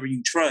of whoever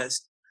you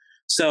trust.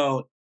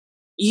 So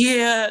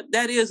yeah,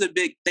 that is a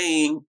big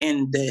thing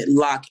in the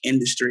lock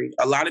industry.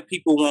 A lot of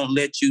people won't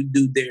let you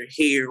do their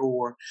hair,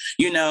 or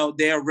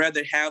they'll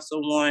rather have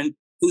someone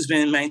who's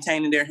been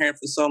maintaining their hair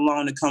for so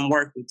long to come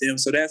work with them.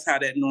 So that's how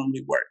that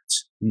normally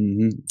works.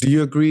 Hmm. Do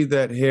you agree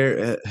that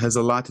hair has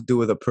a lot to do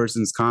with a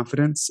person's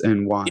confidence,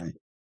 and why?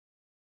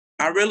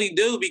 I really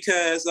do,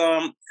 because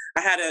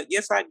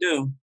yes, I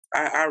do.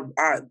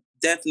 I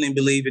definitely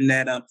believe in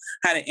that. I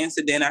had an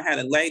incident. I had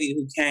a lady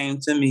who came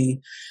to me,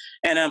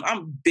 and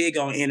I'm big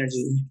on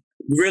energy,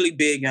 really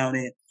big on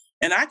it.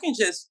 And I can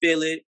just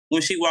feel it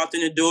when she walked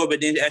in the door.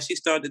 But then as she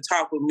started to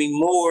talk with me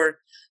more,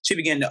 she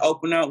began to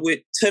open up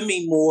to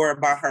me more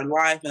about her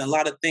life and a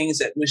lot of things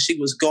that when she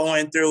was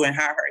going through, and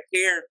how her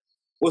hair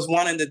was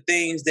one of the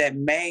things that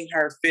made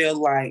her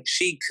feel like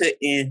she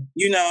couldn't,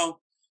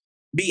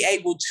 be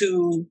able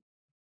to,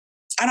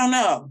 I don't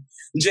know,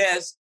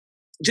 just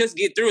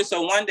get through it.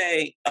 So one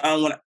day,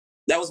 that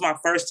was my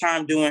first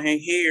time doing her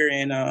hair,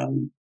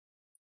 and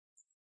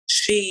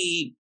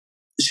she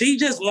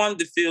just wanted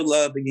to feel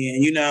love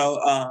again.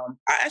 I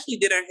actually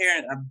did her hair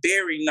in a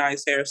very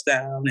nice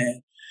hairstyle,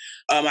 and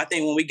I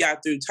think when we got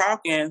through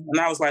talking, and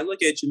I was like,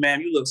 "Look at you,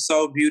 ma'am. You look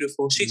so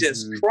beautiful." She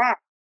just Hmm. cried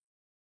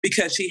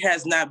because she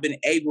has not been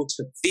able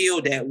to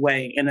feel that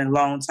way in a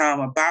long time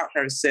about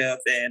herself.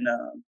 And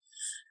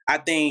I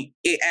think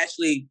it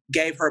actually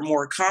gave her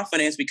more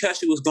confidence because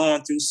she was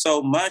going through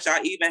so much.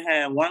 I even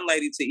had one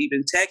lady to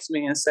even text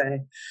me and say,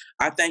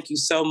 "I thank you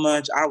so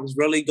much. I was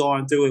really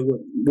going through it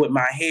with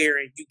my hair,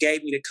 and you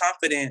gave me the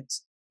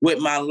confidence with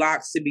my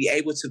locks to be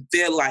able to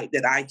feel like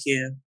that I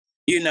can,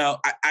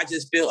 I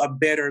just feel a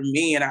better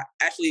me." And I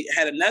actually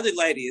had another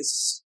lady,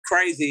 it's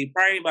crazy,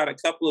 probably about a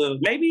couple of,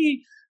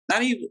 maybe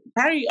not even,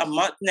 probably a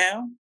month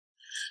now,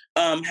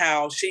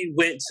 how she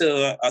went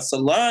to a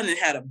salon and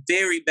had a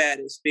very bad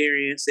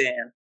experience,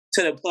 and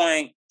to the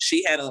point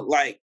she had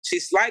she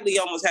slightly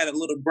almost had a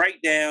little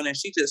breakdown, and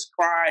she just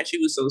cried. She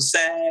was so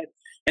sad.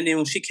 And then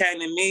when she came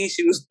to me,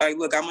 she was like,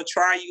 "Look, I'm gonna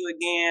try you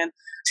again."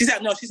 She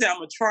said, "No," she said, "I'm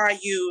gonna try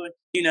you.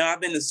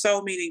 I've been to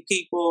so many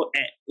people,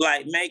 and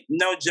like, make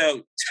no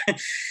joke,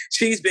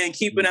 she's been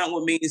keeping up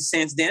with me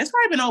since then. It's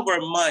probably been over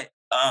a month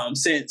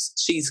since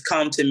she's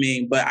come to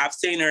me, but I've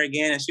seen her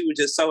again, and she was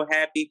just so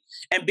happy.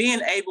 And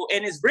being able,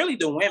 and it's really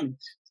the women,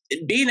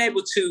 being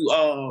able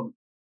to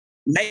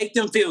make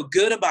them feel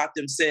good about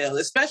themselves,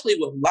 especially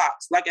with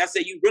locks. Like I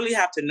said, you really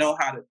have to know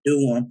how to do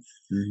them,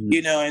 Hmm.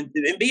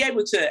 and be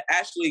able to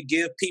actually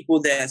give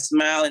people that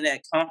smile and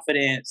that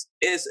confidence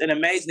is an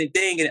amazing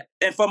thing.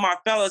 And for my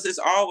fellas, it's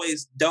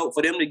always dope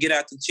for them to get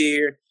out the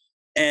chair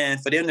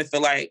and for them to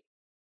feel like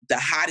the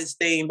hottest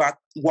thing about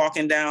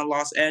walking down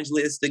Los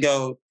Angeles to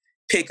go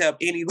pick up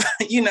anybody,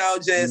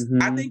 just,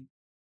 I Hmm. think,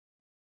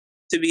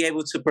 to be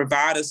able to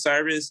provide a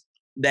service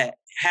that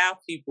have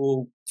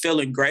people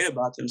feeling great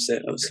about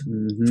themselves.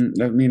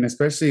 I mean,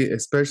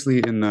 especially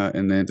in the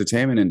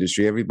entertainment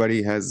industry,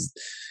 everybody has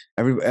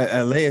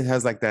LA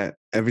has like that.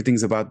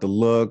 Everything's about the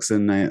looks,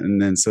 and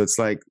then so it's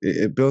like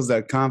it builds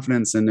that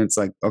confidence, and it's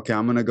like, okay,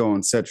 I'm gonna go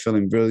on set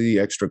feeling really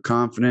extra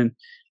confident,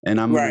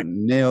 and I'm gonna Right.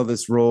 nail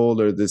this role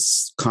or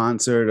this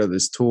concert or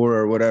this tour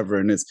or whatever.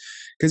 And it's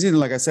because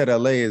like I said,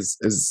 LA is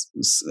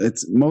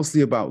it's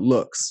mostly about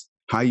looks,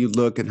 how you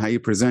look and how you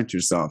present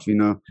yourself.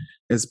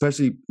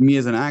 Especially me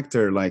as an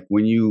actor, like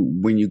when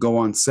you go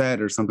on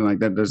set or something like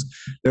that,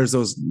 there's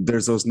those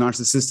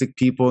narcissistic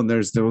people, and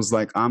there's those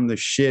like, I'm the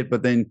shit,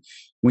 but then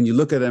when you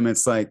look at them,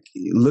 it's like,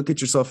 look at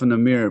yourself in the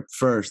mirror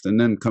first and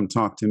then come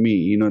talk to me,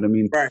 you know what I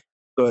mean? Right.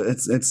 So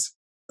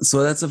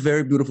so that's a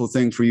very beautiful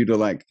thing for you to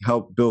like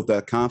help build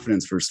that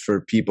confidence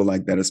for people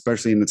like that,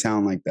 especially in a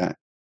town like that,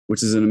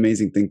 which is an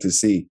amazing thing to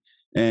see.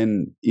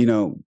 And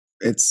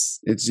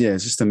it's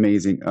just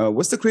amazing.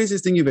 What's the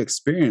craziest thing you've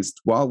experienced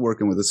while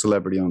working with a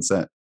celebrity on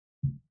set?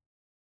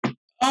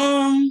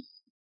 Um,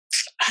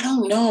 I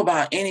don't know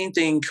about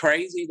anything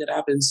crazy that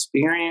I've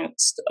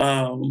experienced.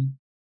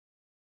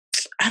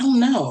 I don't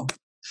know.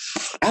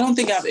 I don't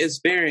think I've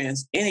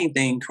experienced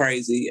anything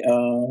crazy.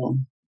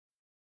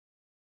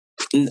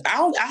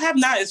 I have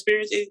not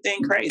experienced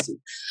anything crazy.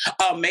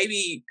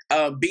 Maybe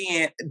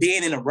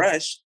being in a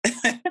rush,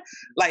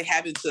 like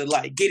having to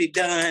like get it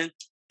done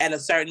at a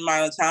certain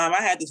amount of time.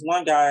 I had this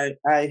one guy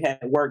I had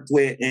worked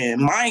with,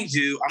 and mind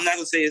you, I'm not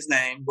gonna say his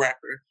name,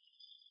 rapper.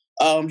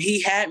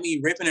 He had me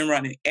ripping and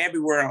running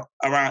everywhere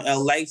around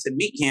LA to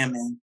meet him,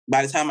 and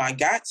by the time I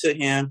got to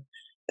him,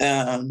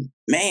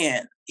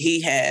 man,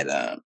 he had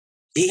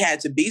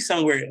to be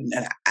somewhere in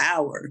an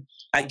hour.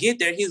 I get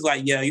there, he's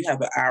like, "Yo, you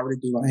have an hour to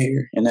do my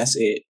hair, and that's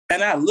it."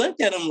 And I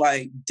looked at him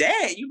like,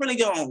 "Dad, you really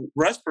gonna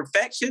rush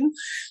perfection?"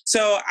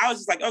 So I was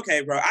just like,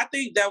 "Okay, bro." I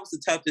think that was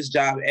the toughest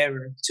job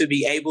ever, to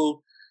be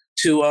able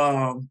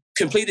to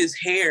complete his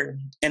hair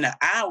in an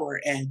hour,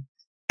 and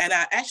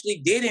I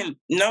actually did in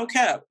no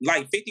cap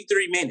like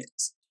 53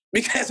 minutes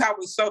because that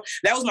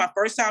was my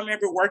first time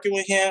ever working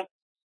with him.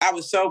 I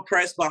was so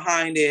pressed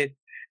behind it,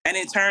 and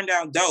it turned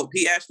out dope.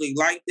 He actually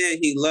liked it,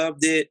 he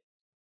loved it.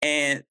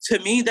 And to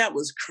me, that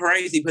was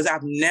crazy because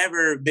I've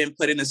never been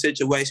put in a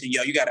situation,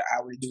 "Yo, you got an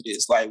hour to do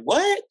this." Like,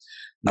 what?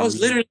 I was Mhm.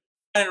 literally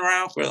running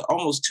around for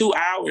almost 2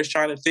 hours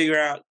trying to figure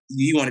out,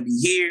 do you want to be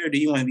here? Do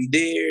you want to be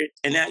there?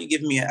 And now you're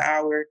giving me an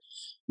hour.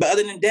 But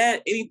other than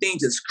that, anything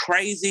just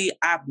crazy,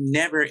 I've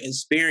never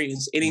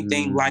experienced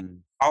anything like.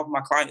 Mhm. All of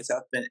my clients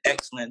have been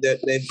excellent.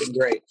 They've been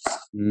great.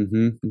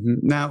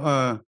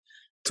 Now,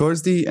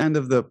 towards the end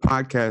of the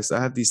podcast, I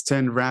have these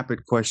 10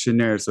 rapid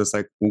questionnaires. So it's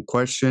like one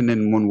question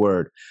and one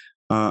word.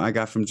 I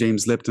got from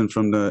James Lipton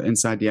from the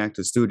Inside the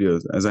Actor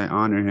Studios as I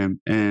honor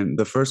him. And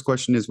the first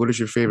question is, what is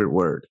your favorite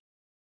word?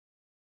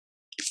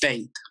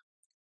 Faith.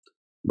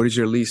 What is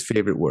your least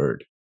favorite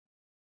word?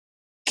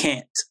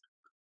 Can't.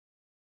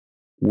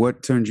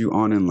 What turned you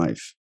on in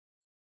life?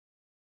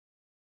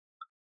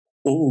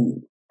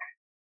 Ooh.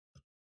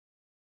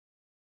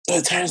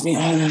 What turns me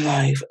on in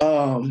life?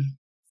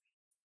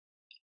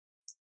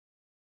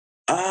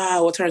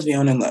 What turns me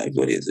on in life?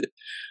 What is it?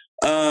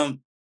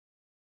 Um,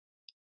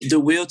 the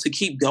will to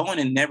keep going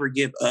and never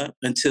give up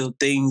until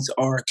things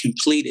are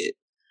completed.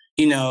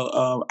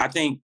 I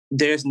think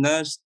there's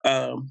no.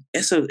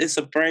 It's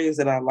a phrase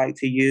that I like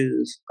to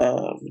use.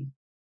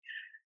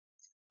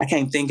 I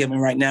can't think of it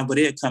right now, but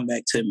it'll come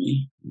back to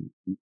me.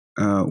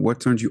 What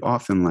turned you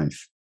off in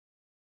life?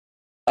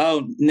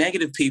 Oh,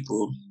 negative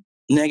people,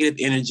 negative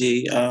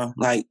energy,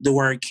 like the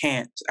word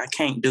can't. I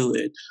can't do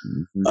it.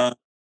 Mm-hmm.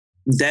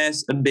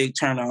 That's a big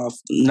turnoff.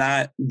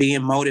 Not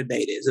being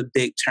motivated is a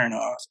big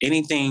turnoff.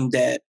 Anything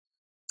that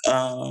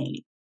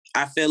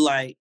I feel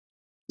like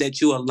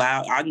that you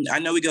allow. I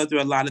know we go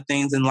through a lot of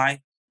things in life,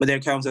 but there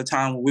comes a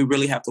time where we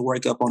really have to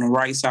wake up on the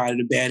right side of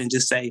the bed and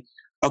just say,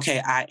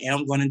 okay, I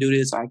am going to do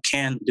this. I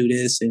can do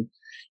this. And,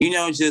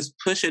 just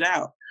push it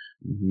out,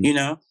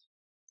 Mm-hmm.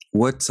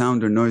 What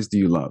sound or noise do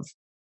you love?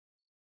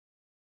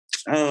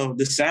 Oh,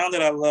 the sound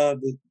that I love,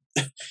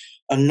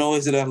 a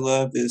noise that I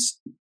love is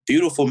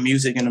beautiful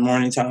music in the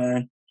morning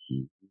time,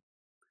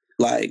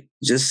 like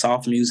just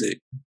soft music.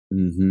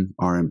 Mm-hmm.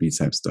 R&B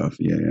type stuff.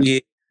 Yeah. Yeah.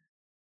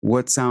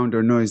 What sound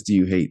or noise do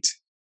you hate?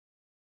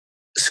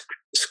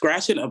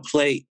 Scratching a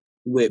plate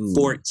with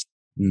forks.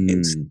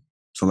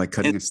 So like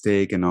cutting a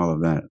steak and all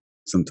of that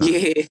sometimes.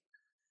 Yeah.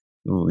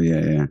 Oh,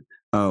 yeah.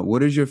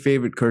 What is your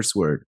favorite curse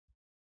word?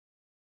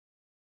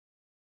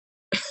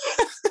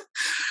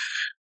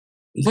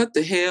 What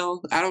the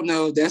hell? I don't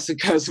know if that's a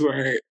curse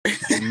word.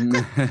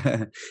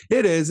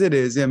 It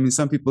is. I mean,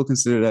 some people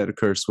consider that a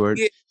curse word.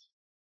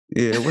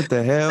 Yeah, what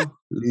the hell?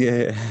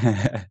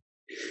 Yeah.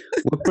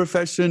 What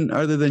profession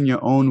other than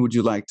your own would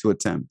you like to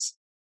attempt?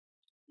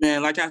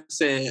 Man, like I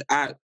said,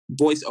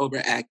 voice over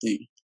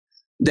acting.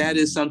 That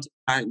is something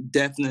I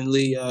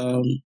definitely,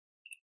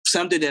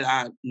 something that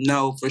I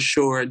know for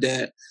sure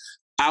that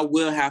I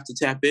will have to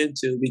tap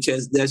into,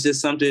 because that's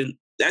just something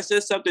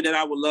that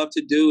I would love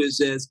to do, is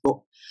just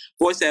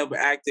voice over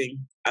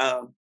acting.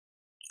 I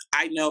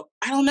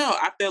don't know.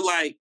 I feel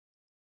like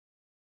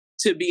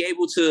to be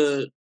able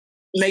to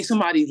make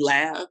somebody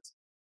laugh,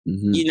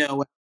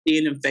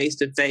 seeing them face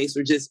to face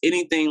or just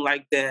anything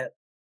like that.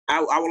 I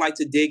would like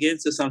to dig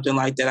into something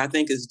like that. I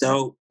think it's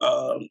dope.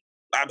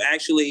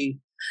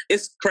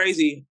 It's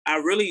crazy. I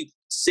really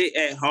sit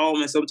at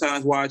home and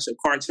sometimes watch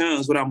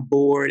cartoons when I'm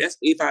bored. That's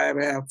if I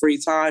ever have free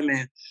time,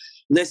 and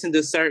listen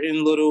to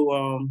certain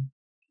little,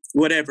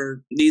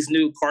 these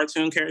new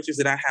cartoon characters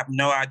that I have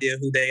no idea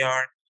who they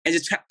are, and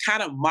just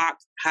kind of mock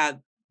how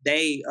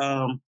they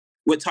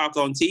would talk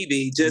on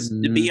TV, just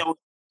to be on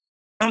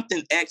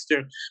something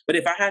extra. But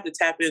if I had to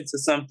tap into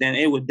something,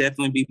 it would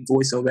definitely be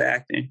voiceover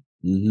acting.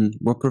 Mm-hmm.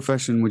 What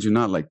profession would you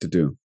not like to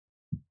do?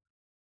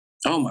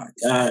 Oh my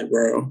God,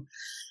 bro.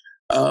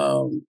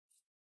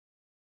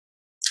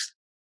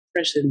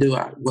 Profession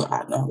what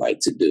I not like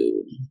to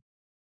do?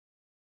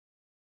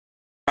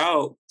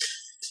 Oh,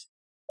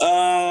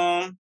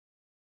 I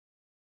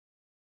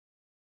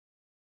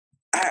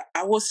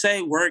will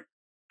say work.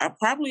 I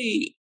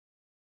probably,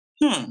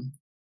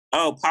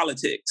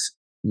 politics.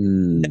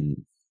 Yeah.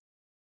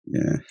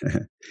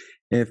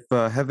 If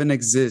heaven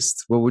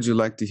exists, what would you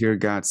like to hear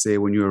God say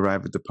when you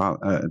arrive at the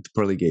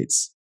pearly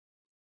gates?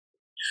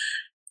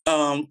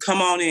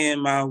 Come on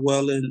in, my and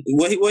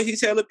what he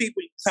tell the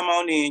people, come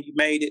on in, you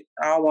made it.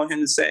 I don't want him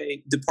to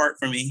say, depart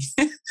from me.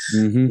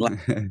 Like,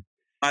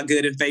 my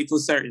good and faithful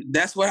servant.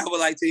 That's what I would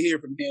like to hear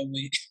from him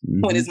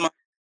when it's my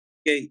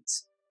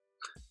gates.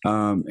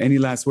 Any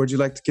last words you'd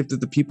like to give to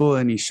the people?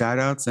 Any shout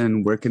outs,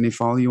 and where can they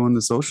follow you on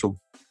the social?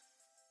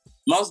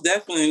 Most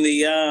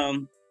definitely.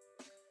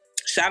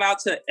 Shout out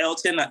to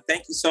Elton.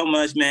 Thank you so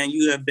much, man.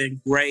 You have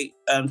been great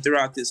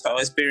throughout this whole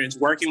experience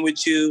working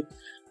with you.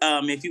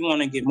 If you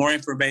want to get more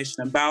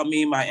information about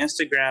me, my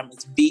Instagram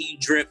is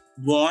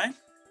BDrip1.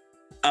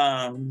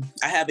 I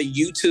have a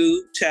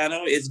YouTube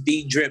channel. It's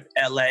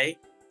BDripLA.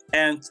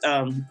 And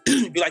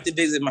if you'd like to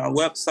visit my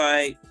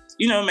website,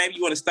 maybe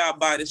you want to stop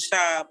by the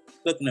shop,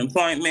 book an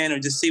appointment, or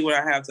just see what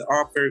I have to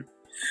offer,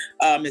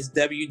 it's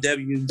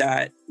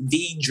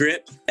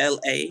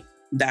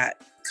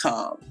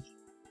www.vdripla.com.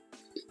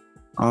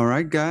 All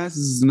right, guys,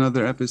 this is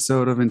another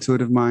episode of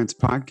Intuitive Minds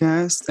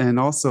Podcast. And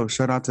also,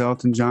 shout out to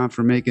Elton John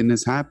for making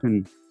this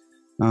happen.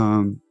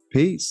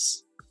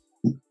 Peace.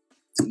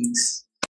 Peace.